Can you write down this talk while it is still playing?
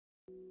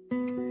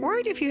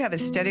Worried if you have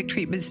aesthetic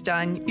treatments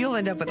done, you'll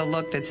end up with a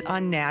look that's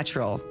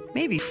unnatural,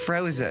 maybe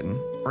frozen,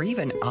 or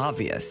even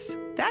obvious?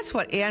 That's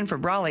what Ann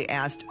from Raleigh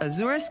asked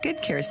Azura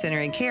Skincare Center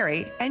in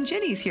Cary, and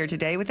Jenny's here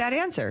today with that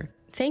answer.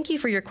 Thank you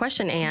for your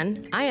question,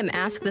 Anne. I am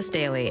asked this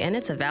daily, and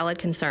it's a valid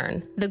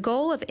concern. The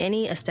goal of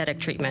any aesthetic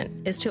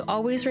treatment is to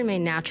always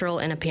remain natural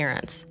in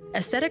appearance.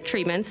 Aesthetic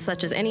treatments,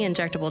 such as any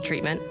injectable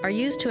treatment, are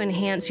used to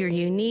enhance your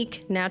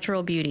unique,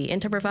 natural beauty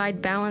and to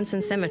provide balance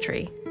and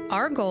symmetry.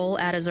 Our goal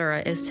at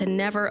Azura is to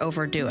never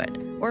overdo it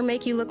or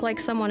make you look like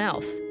someone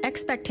else.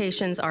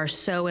 Expectations are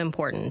so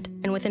important,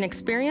 and with an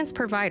experienced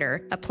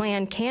provider, a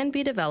plan can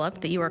be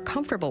developed that you are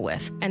comfortable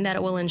with and that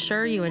it will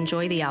ensure you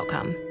enjoy the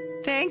outcome.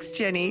 Thanks,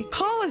 Jenny.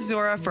 Call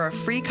Azura for a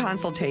free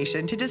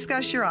consultation to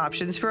discuss your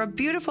options for a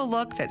beautiful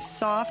look that's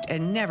soft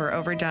and never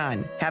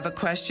overdone. Have a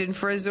question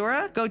for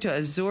Azura? Go to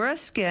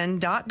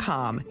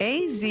azuraskin.com,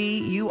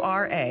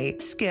 A-Z-U-R-A,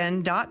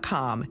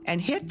 skin.com,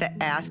 and hit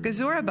the Ask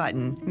Azura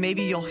button.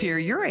 Maybe you'll hear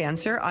your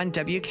answer on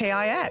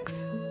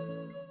WKIX.